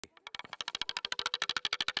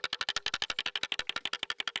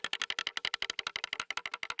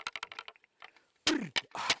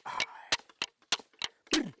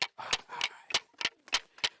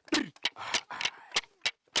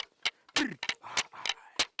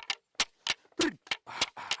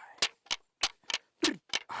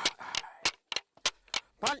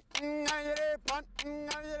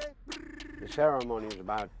The ceremony is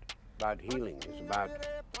about healing. It's about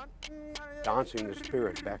dancing the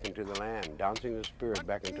spirit back into the land, dancing the spirit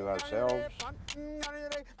back into ourselves.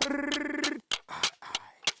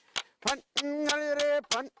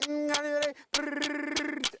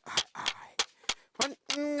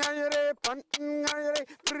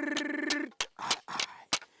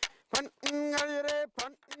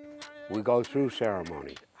 We go through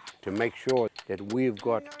ceremony to make sure that we've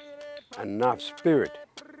got enough spirit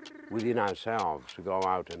within ourselves to go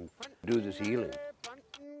out and do this healing.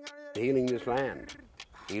 Healing this land,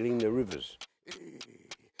 healing the rivers.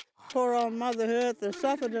 Poor old Mother Earth has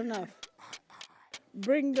suffered enough.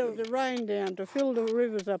 Bring the rain down to fill the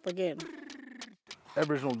rivers up again.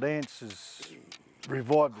 Aboriginal dances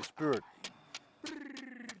revive the spirit.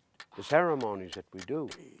 The ceremonies that we do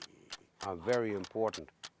are very important.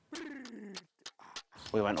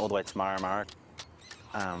 We went all the way to Murray.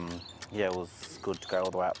 Yeah, it was good to go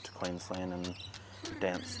all the way up to Queensland and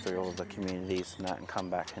dance through all the communities and that, and come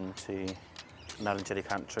back into tal-kin-jeri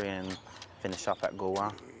country and finish up at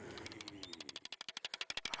Goa.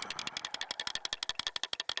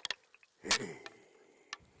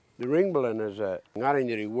 The Ringbalin is a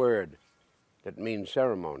tal-kin-jeri word that means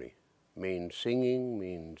ceremony, means singing,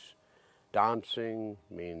 means dancing,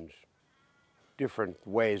 means different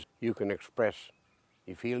ways you can express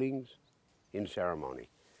your feelings in ceremony.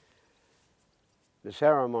 The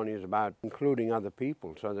ceremony is about including other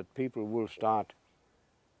people so that people will start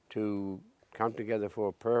to come together for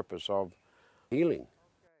a purpose of healing.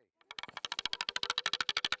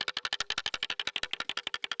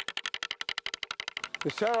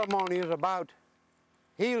 The ceremony is about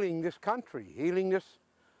healing this country, healing this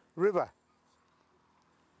river,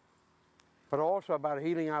 but also about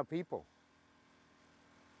healing our people.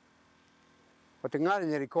 What the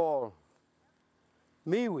tal-kin-jeri call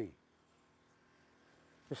miwi,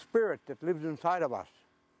 the spirit that lives inside of us,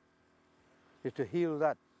 is to heal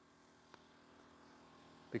that.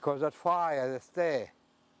 Because that fire that's there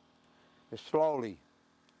is slowly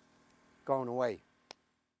going away.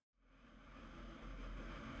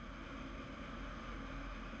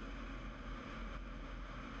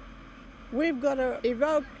 We've got to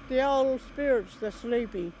evoke the old spirits that's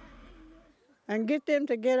sleeping and get them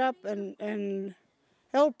to get up and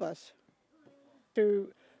help us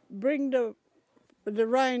to bring the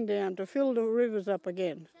rain down to fill the rivers up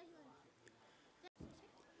again.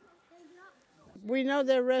 We know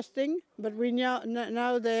they're resting, but we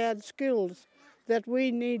know they had skills that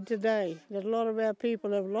we need today, that a lot of our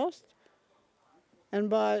people have lost. And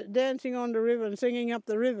by dancing on the river and singing up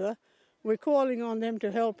the river, we're calling on them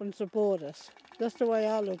to help and support us. That's the way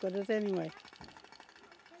I look at it anyway.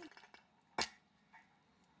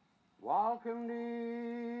 Welcome to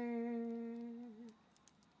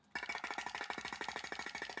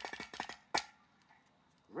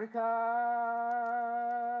Rika.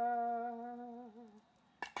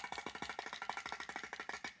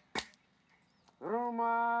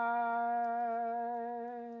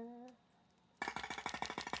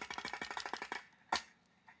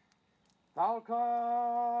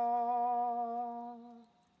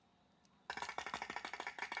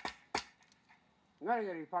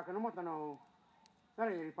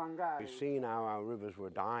 We've seen how our rivers were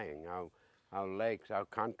dying, how our lakes, our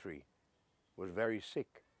country was very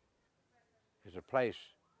sick. There's a place,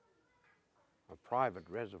 a private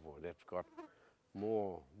reservoir that's got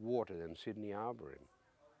more water than Sydney Harbour in.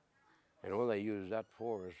 And all they use that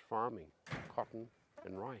for is farming, cotton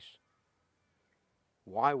and rice.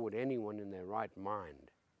 Why would anyone in their right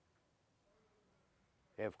mind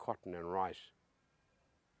have cotton and rice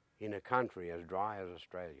in a country as dry as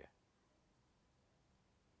Australia?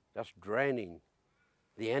 That's draining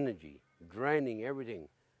the energy, draining everything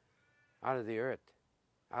out of the earth,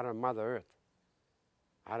 out of Mother Earth,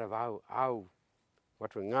 out of our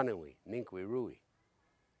what we nganui, ninkwi rui.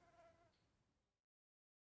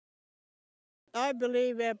 I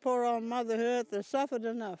believe our poor old Mother Earth has suffered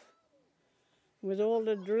enough with all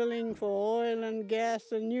the drilling for oil and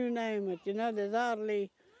gas and you name it. You know, there's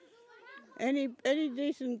hardly any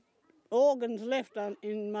decent organs left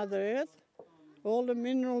in Mother Earth. All the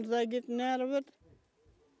minerals they're getting out of it.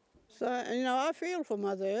 So, you know, I feel for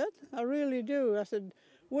Mother Earth. I really do. I said,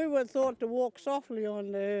 we were thought to walk softly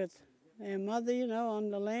on the earth. Our mother, you know, on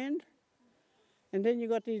the land. And then you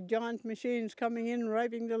got these giant machines coming in,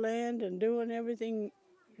 raping the land and doing everything,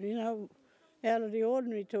 you know, out of the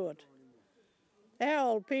ordinary to it. Our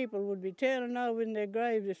old people would be turning over in their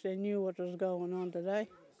graves if they knew what was going on today.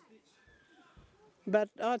 But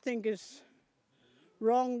I think it's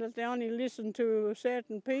wrong that they only listen to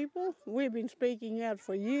certain people. We've been speaking out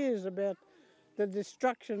for years about the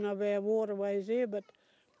destruction of our waterways here, but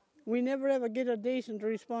we never ever get a decent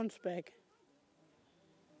response back.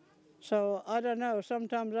 So I don't know,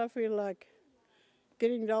 sometimes I feel like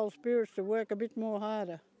getting the old spirits to work a bit more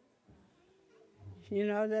harder. You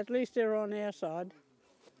know, at least they're on our side.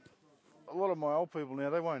 A lot of my old people now,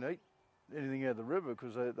 they won't eat anything out of the river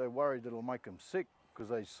because they're worried that it'll make them sick because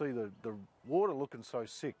they see the water looking so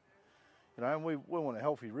sick. You know, and we want a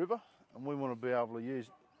healthy river and we want to be able to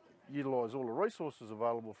utilise all the resources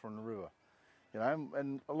available from the river. You know,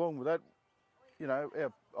 and along with that, you know,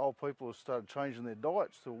 our old people have started changing their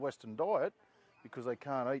diets to a Western diet because they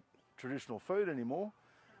can't eat traditional food anymore,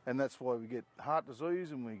 and that's why we get heart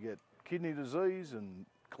disease and we get kidney disease and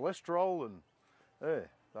cholesterol and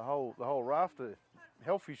the whole raft of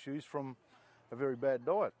health issues from a very bad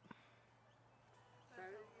diet.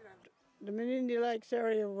 The Menindee Lakes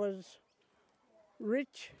area was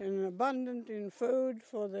rich and abundant in food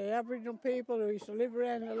for the Aboriginal people who used to live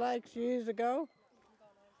around the lakes years ago.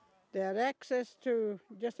 They had access to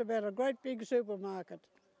just about a great big supermarket.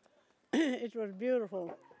 It was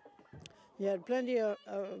beautiful. You had plenty of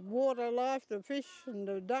water life, the fish and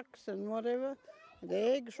the ducks and whatever,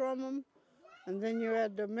 the eggs from them. And then you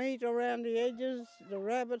had the meat around the edges, the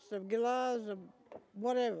rabbits, the gillars, the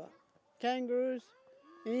whatever, kangaroos,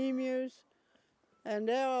 emus. And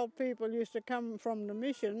our old people used to come from the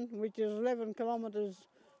mission, which is 11 kilometres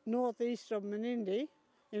northeast of Menindee,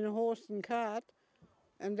 in a horse and cart.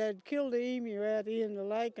 And they'd kill the emu out here in the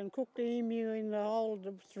lake and cook the emu in the old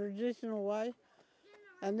traditional way.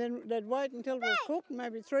 And then they'd wait until it was cooked,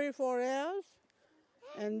 maybe 3 or 4 hours,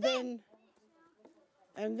 and then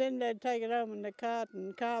they'd take it home in the cart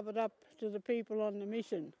and carve it up to the people on the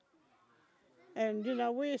mission. And, you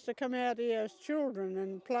know, we used to come out here as children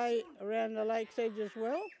and play around the lake's edge as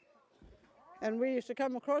well. And we used to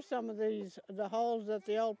come across some of the holes that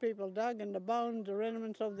the old people dug and the bones, the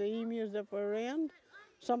remnants of the emus that were around.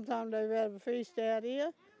 Sometimes they'd have a feast out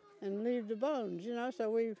here and leave the bones, you know.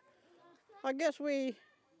 So I guess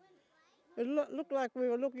it looked like we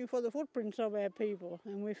were looking for the footprints of our people,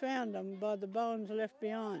 and we found them by the bones left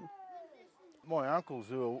behind. My uncles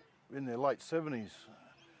who were in their late 70s,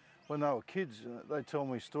 when they were kids, they tell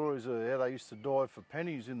me stories of how they used to dive for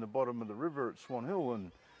pennies in the bottom of the river at Swan Hill,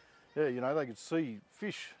 and yeah, you know, they could see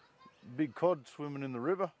fish, big cod swimming in the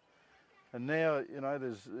river, and now, you know,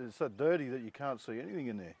 it's so dirty that you can't see anything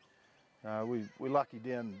in there. We're lucky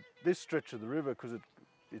down this stretch of the river because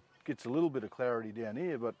it gets a little bit of clarity down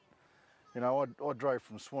here, but you know, I drove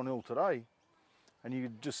from Swan Hill today and you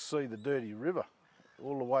could just see the dirty river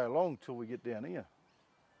all the way along till we get down here.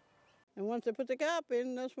 And once they put the carp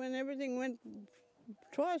in, that's when everything went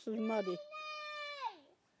twice as muddy.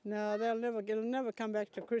 No, it'll never come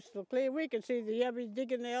back to crystal clear. We can see the yabbies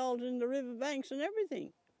digging their holes in the river banks and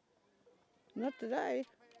everything. Not today.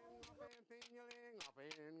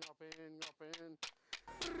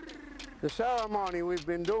 The ceremony we've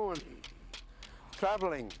been doing,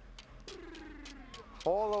 travelling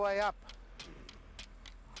all the way up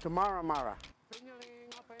to Maramara,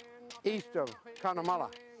 east of Cunnamulla.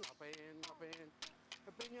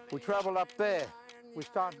 We travel up there. We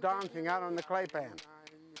start dancing out on the claypan,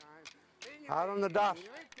 out on the dust.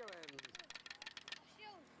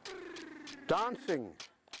 Dancing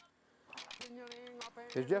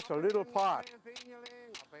is just a little part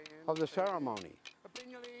of the ceremony.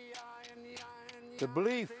 The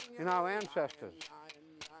belief in our ancestors,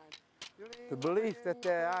 the belief that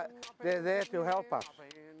they're there to help us,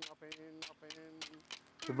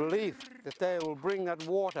 the belief that they will bring that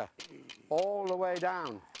water all the way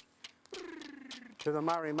down to the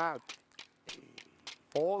Murray mouth,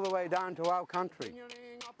 all the way down to our country.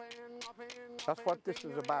 That's what this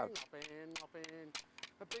is about.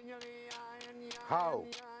 How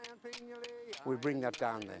we bring that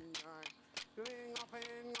down there.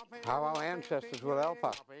 How our ancestors will help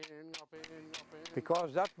us.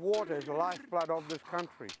 Because that water is the lifeblood of this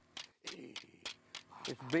country.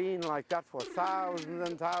 It's been like that for thousands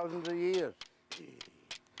and thousands of years.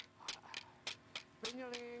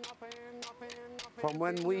 From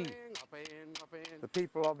when we, the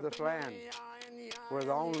people of this land, were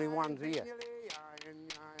the only ones here,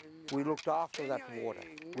 we looked after that water.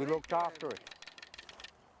 We looked after it.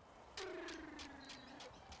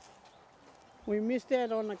 We missed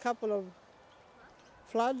out on a couple of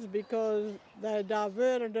floods because they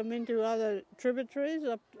diverted them into other tributaries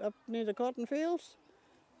up near the cotton fields.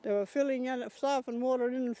 They were filling in, siphoning water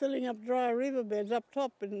in and filling up dry riverbeds up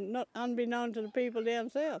top, and not unbeknown to the people down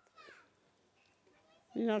south.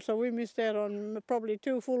 You know, so we missed out on probably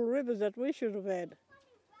 2 full rivers that we should have had.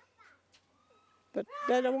 But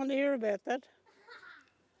they don't want to hear about that.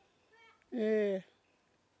 Yeah.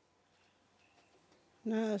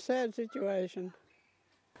 No, sad situation.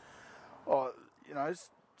 Oh, you know,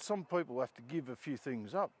 some people have to give a few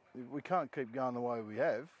things up. We can't keep going the way we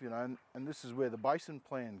have, you know, and this is where the basin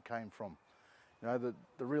plan came from. You know,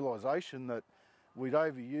 the realisation that we'd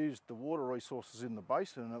overused the water resources in the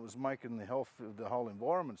basin and it was making the health of the whole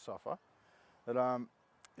environment suffer. That,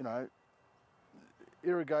 you know,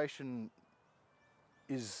 irrigation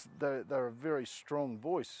they're a very strong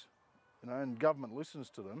voice, you know, and government listens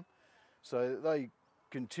to them. So they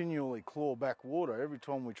continually claw back water every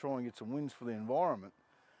time we try and get some wins for the environment.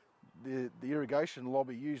 The irrigation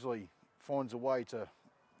lobby usually finds a way to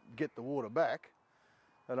get the water back.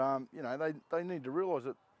 But you know, they need to realise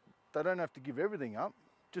that they don't have to give everything up,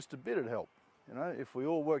 just a bit would help. You know, if we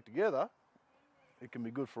all work together, it can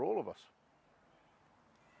be good for all of us.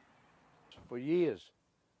 For years,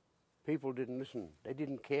 people didn't listen. They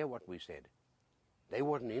didn't care what we said. They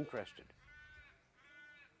wasn't interested.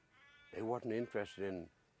 They wasn't interested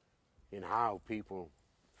in how people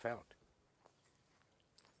felt.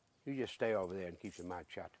 You just stay over there and keep your mouth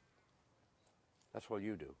shut. That's what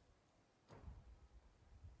you do.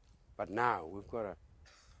 But now we've got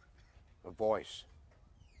a voice.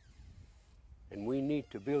 And we need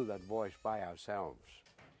to build that voice by ourselves.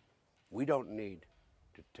 We don't need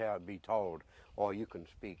to be told, oh, you can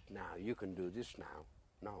speak now, you can do this now.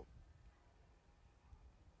 No.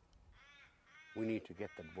 We need to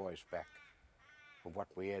get that voice back of what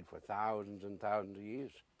we had for thousands and thousands of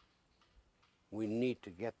years. We need to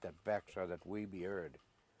get that back so that we be heard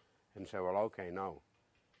and say, well, okay, no.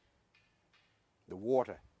 The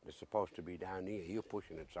water is supposed to be down here. You're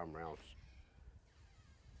pushing it somewhere else.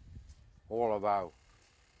 All of our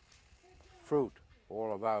fruit,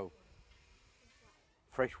 all of our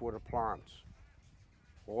freshwater plants,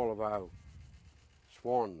 all of our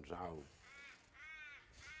swans, our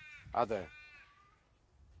other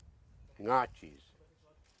ngachis,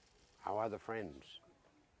 our other friends,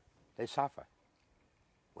 they suffer.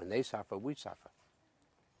 When they suffer, we suffer.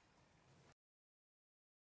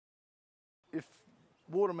 If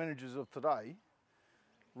water managers of today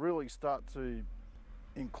really start to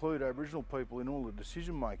include Aboriginal people in all the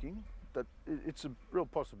decision making, that it's a real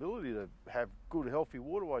possibility to have good, healthy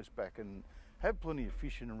waterways back and have plenty of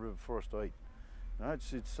fish in the river for us to eat. You know,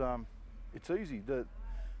 it's easy.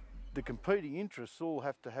 The competing interests all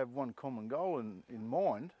have to have one common goal in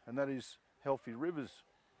mind, and that is healthy rivers,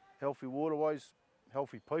 healthy waterways,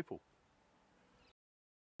 healthy people.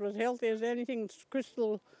 As healthy as anything, it's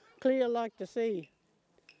crystal clear like the sea.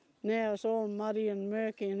 Now it's all muddy and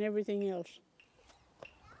murky and everything else.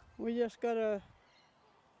 We just got to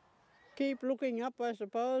keep looking up, I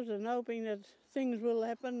suppose, and hoping that things will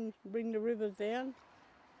happen, bring the rivers down.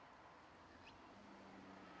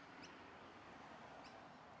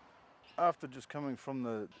 After just coming from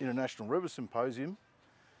the International River Symposium,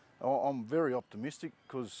 I'm very optimistic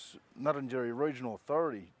because Tal-kin-jeri Regional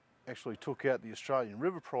Authority actually took out the Australian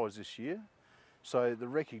River Prize this year. So the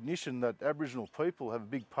recognition that Aboriginal people have a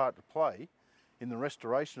big part to play in the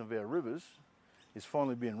restoration of our rivers is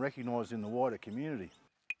finally being recognised in the wider community.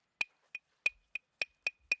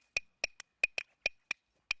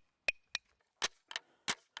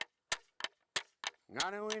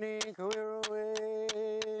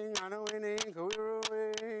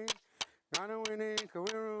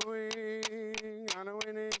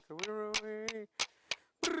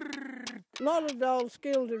 A lot of the old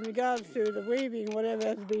skills in regards to the weaving, whatever,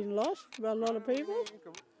 has been lost by a lot of people.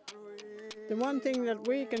 The one thing that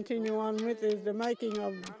we continue on with is the making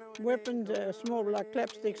of weapons, small like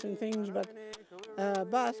clapsticks and things, but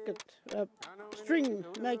basket, string,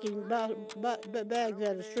 making bags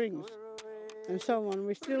out of strings and so on.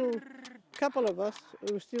 We still, a couple of us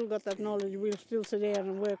who still got that knowledge, we'll still sit down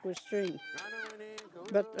and work with string.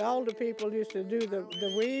 But the older people used to do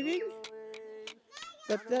the weaving,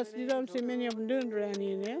 but you don't see many of them doing around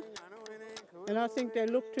here now. And I think they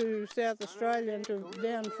look to South Australia and to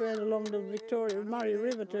down further along the Murray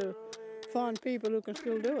River to find people who can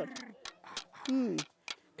still do it.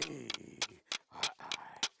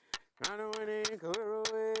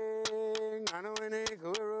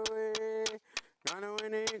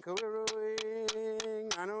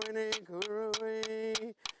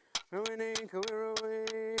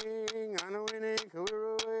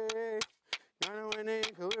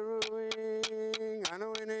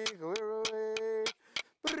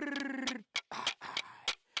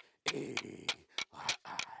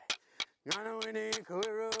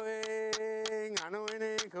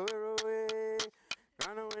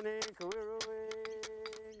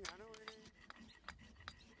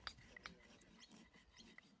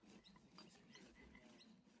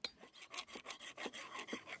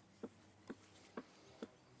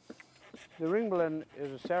 The Ringbalin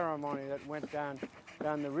is a ceremony that went down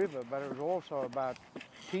the river, but it was also about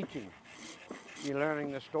teaching. You're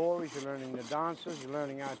learning the stories, you're learning the dances, you're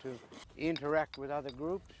learning how to interact with other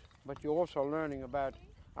groups, but you're also learning about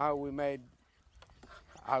how we made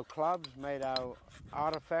our clubs, made our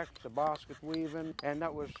artifacts, the basket weaving, and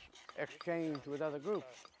that was exchanged with other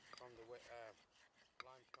groups.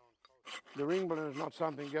 The Ringbalin is not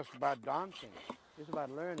something just about dancing, it's about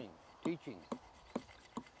learning, teaching,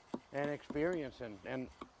 and experiencing, and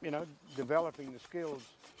developing the skills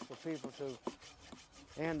for people to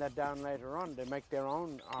hand that down later on. They make their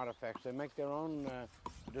own artifacts, they make their own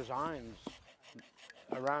designs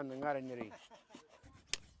around the tal-kin-jeri.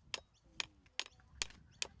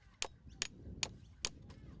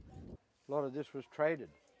 A lot of this was traded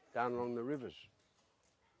down along the rivers,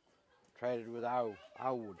 traded with our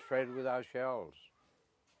wood, traded with our shells,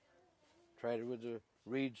 traded with the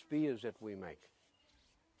reed spears that we make.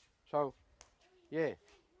 So, yeah,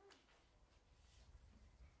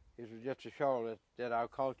 it was just to show that our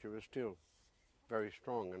culture is still very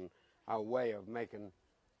strong, and our way of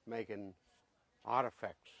making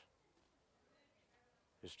artifacts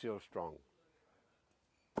is still strong.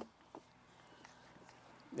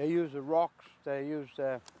 They use the rocks, they use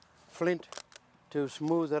flint to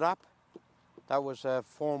smooth it up. That was a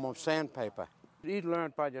form of sandpaper. He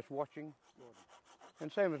learned by just watching.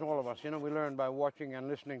 And same as all of us, we learn by watching and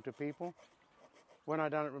listening to people. When I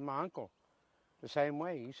done it with my uncle, the same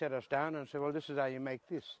way. He set us down and said, well, this is how you make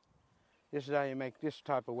this. This is how you make this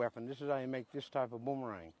type of weapon. This is how you make this type of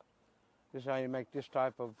boomerang. This is how you make this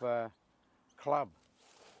type of club.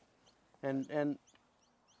 And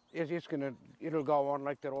it'll go on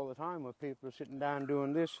like that all the time, where people are sitting down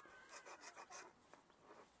doing this.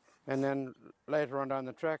 And then later on down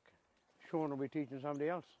the track, Sean will be teaching somebody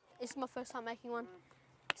else. It's my first time making one.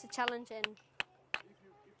 It's a challenge, and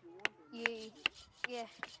you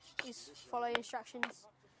just follow instructions,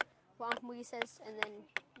 what Uncle Wiggy says, and then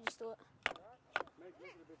you just do it.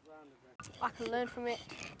 I can learn from it,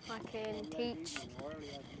 I can teach.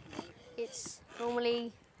 It's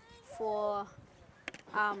normally for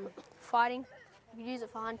fighting. You can use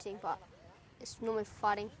it for hunting, but it's normally for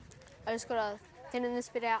fighting. I just gotta thin this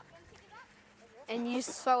bit out, and you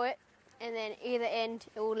just throw it, and then either end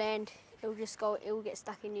it will land. It will get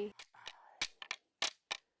stuck in you.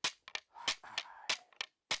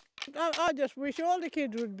 I just wish all the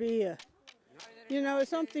kids would be here.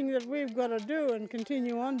 It's something that we've got to do and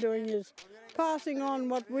continue on doing, is passing on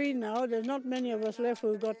what we know. There's not many of us left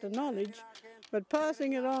who've got the knowledge, but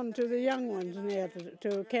passing it on to the young ones now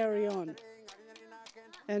to carry on.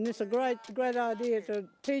 And it's a great idea to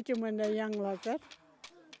teach them when they're young like that,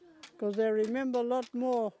 because they remember a lot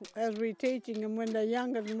more as we're teaching them when they're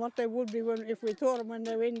younger than what they would be if we taught them when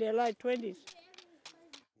they were in their late 20s.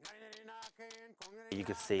 You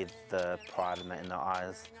could see the pride in their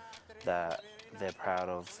eyes, that they're proud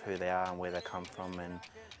of who they are and where they come from, and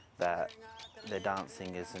that their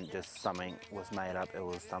dancing isn't just something was made up. It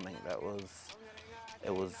was something that was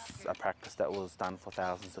a practice that was done for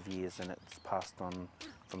thousands of years, and it's passed on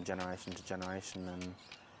from generation to generation and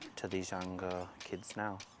to these younger kids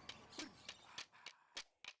now.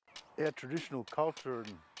 Our traditional culture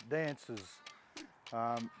and dances,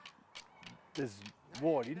 there's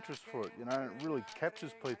wide interest for it, and it really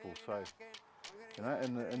captures people. So,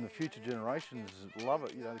 and the future generations love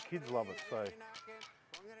it. The kids love it. So,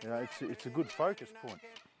 it's a good focus point.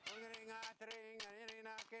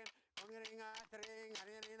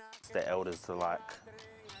 The elders are like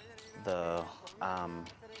the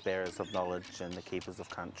bearers of knowledge and the keepers of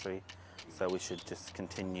country, so we should just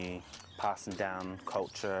continue passing down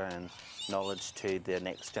culture and knowledge to the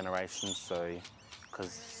next generation,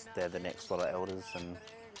 because they're the next lot of elders, and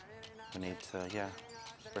we need to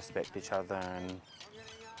respect each other and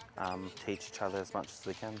teach each other as much as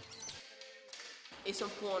we can. It's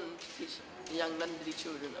important to teach the young tal-kin-jeri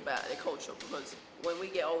children about their culture, because when we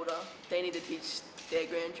get older, they need to teach their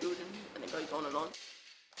grandchildren, and it goes on and on.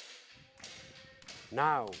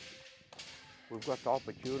 Now, we've got the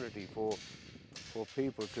opportunity for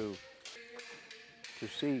people to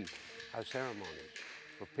see our ceremonies,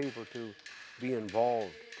 for people to be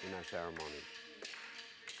involved in our ceremonies.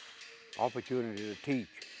 Opportunity to teach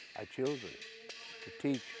our children, to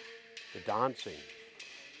teach the dancing.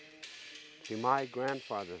 See, my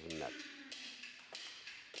grandfathers and that,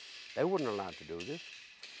 they weren't allowed to do this.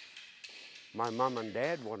 My mum and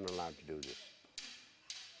dad weren't allowed to do this.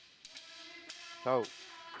 So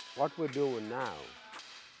what we're doing now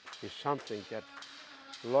is something that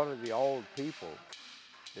a lot of the old people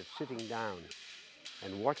that's sitting down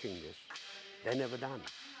and watching this, they never done.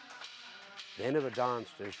 They never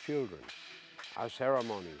danced as children. our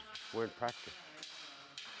ceremonies weren't practiced.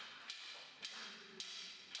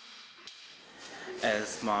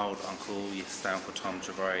 As my old uncle, Uncle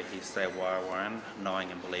tal-kin-jeri, he used to say Waiwaran,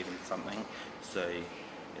 knowing and believing something. So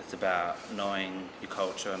it's about knowing your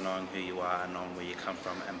culture, knowing who you are, knowing where you come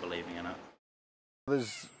from and believing in it.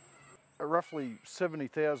 There's roughly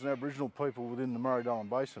 70,000 Aboriginal people within the Murray-Darling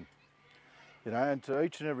Basin. And to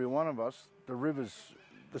each and every one of us, the river's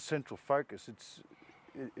the central focus.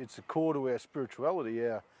 It's a core to our spirituality.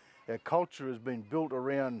 Our culture has been built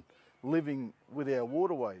around living with our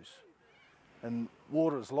waterways, and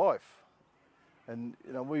water is life. And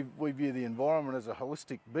we view the environment as a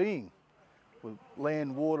holistic being with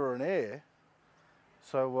land, water and air.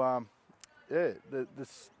 So the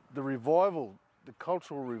revival, the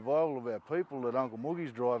cultural revival of our people that Uncle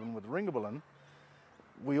Moogie's driving with Ringbalin,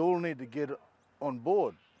 we all need to get on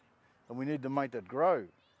board, and we need to make that grow.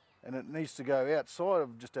 And it needs to go outside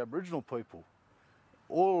of just Aboriginal people.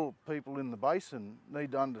 All people in the basin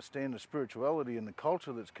need to understand the spirituality and the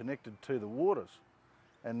culture that's connected to the waters.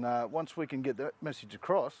 And once we can get that message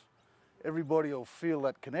across, everybody will feel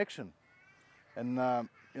that connection. And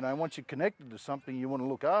once you're connected to something, you want to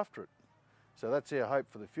look after it. So that's our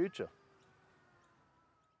hope for the future.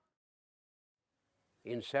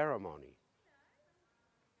 In ceremony,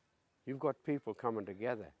 you've got people coming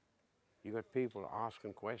together. You've got people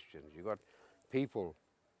asking questions. You've got people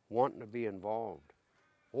wanting to be involved.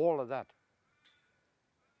 All of that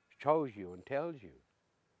shows you and tells you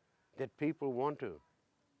that people want to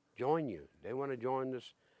join you. They want to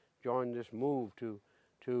join this move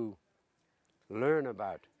to learn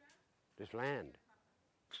about this land,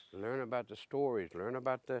 learn about the stories, learn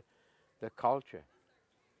about the culture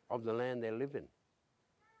of the land they live in,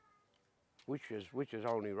 which is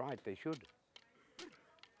only right. They should.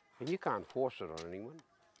 And you can't force it on anyone.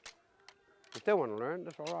 If they want to learn,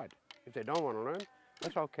 that's all right. If they don't want to learn,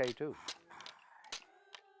 that's okay too.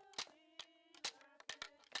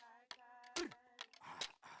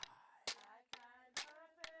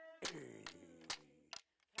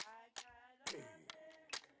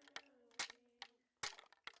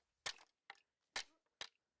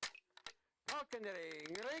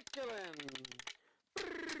 Tal-kin-jeri, Ringbalin.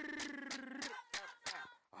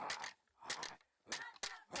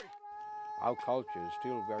 Our culture is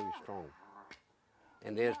still very strong.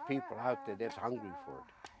 And there's people out there that's hungry for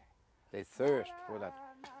it. They thirst for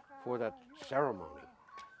that ceremony.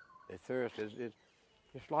 They thirst.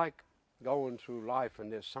 It's like going through life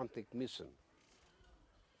and there's something missing.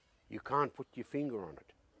 You can't put your finger on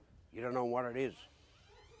it. You don't know what it is.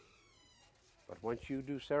 But once you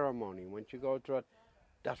do ceremony, once you go through it,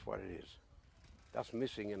 that's what it is. That's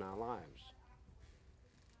missing in our lives.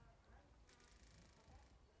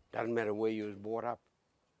 Doesn't matter where you was brought up.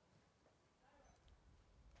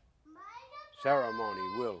 Ceremony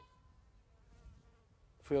will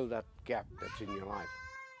fill that gap that's in your life.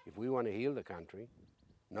 If we want to heal the country,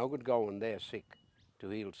 no good going there sick to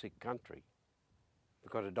heal sick country,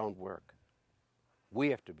 because it don't work. We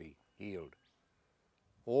have to be healed.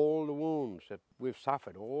 All the wounds that we've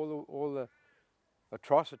suffered, all the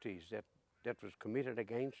atrocities that was committed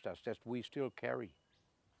against us, that we still carry.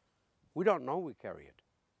 We don't know we carry it.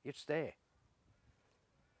 It's there.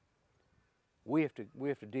 We have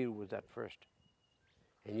to deal with that first.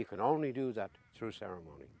 And you can only do that through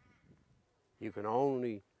ceremony. You can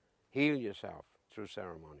only heal yourself through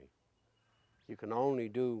ceremony. You can only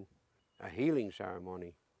do a healing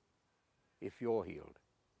ceremony if you're healed.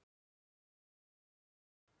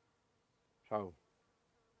 So,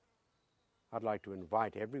 I'd like to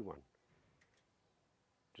invite everyone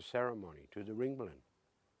to ceremony, to the Ringbalin.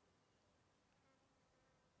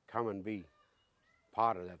 Come and be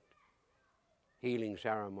part of that healing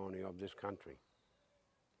ceremony of this country,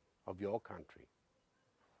 of your country,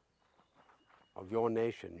 of your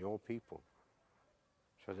nation, your people,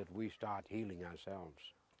 so that we start healing ourselves.